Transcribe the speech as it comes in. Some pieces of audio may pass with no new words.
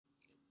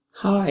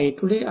Hi,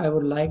 today I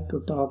would like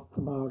to talk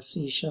about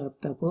C#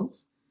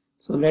 tuples.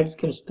 So let's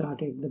get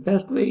started. The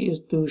best way is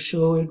to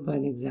show it by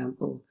an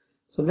example.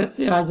 So let's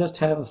say I just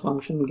have a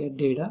function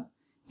getData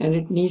and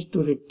it needs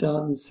to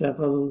return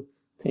several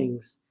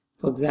things.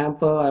 For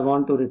example, I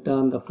want to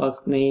return the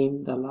first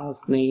name, the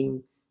last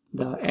name,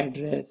 the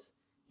address,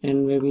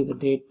 and maybe the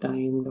date,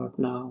 time,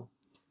 .now.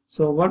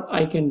 So what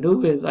I can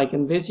do is I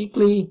can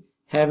basically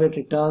have it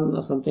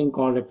return something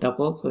called a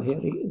tuple. So here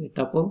is a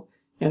tuple.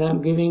 And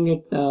I'm giving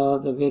it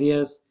the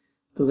various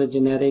to the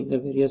generic, the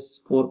various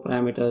 4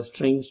 parameters,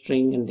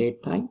 string, and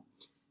date time.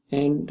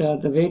 And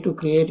the way to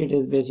create it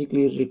is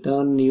basically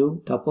return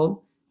new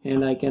tuple,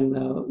 and I can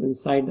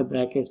inside the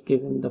brackets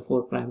given the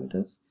 4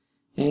 parameters.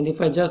 And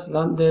if I just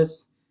run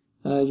this,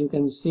 you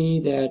can see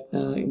that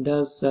it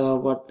does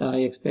what I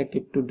expect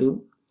it to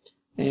do.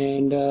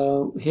 And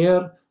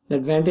here the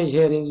advantage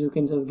here is you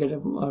can just get a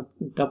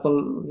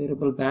tuple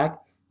variable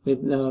back with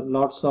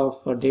lots of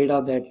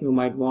data that you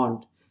might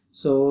want.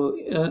 So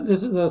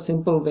this is a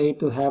simple way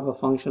to have a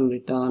function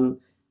return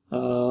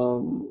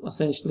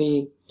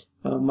essentially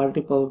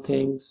multiple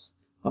things,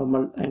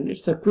 and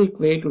it's a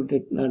quick way to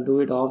do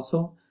it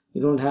also.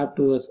 You don't have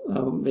to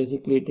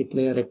basically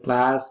declare a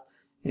class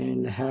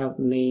and have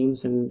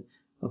names and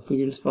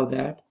fields for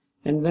that.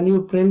 And when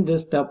you print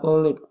this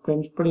tuple, it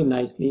prints pretty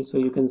nicely. So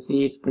you can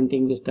see it's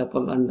printing this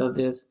tuple under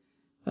this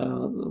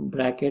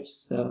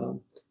brackets,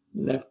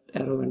 left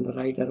arrow and the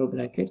right arrow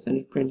brackets, and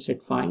it prints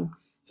it fine.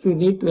 If you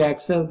need to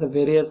access the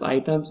various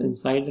items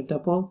inside the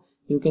tuple,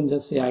 you can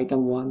just say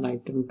item 1,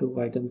 item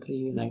 2, item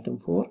 3, and item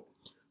 4.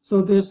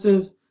 So this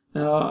is,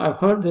 I've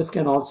heard this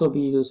can also be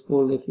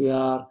useful if you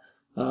are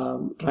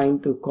trying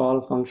to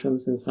call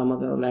functions in some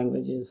other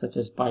languages such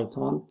as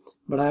Python,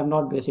 but I have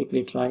not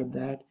basically tried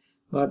that.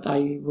 But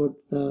I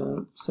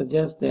would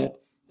suggest that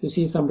if you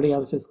see somebody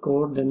else's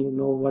code, then you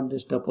know what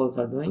these tuples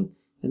are doing.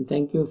 And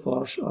thank you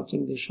for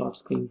watching this short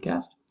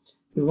screencast.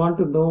 If you want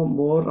to know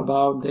more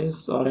about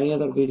this or any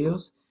other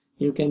videos,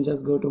 you can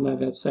just go to my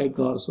website,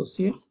 Gaur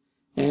Associates,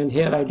 and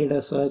here I did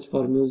a search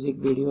for music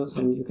videos,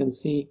 and you can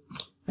see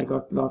I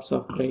got lots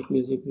of great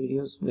music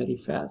videos very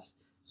fast.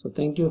 So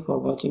thank you for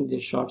watching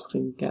this short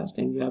screencast,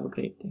 and you have a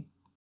great day.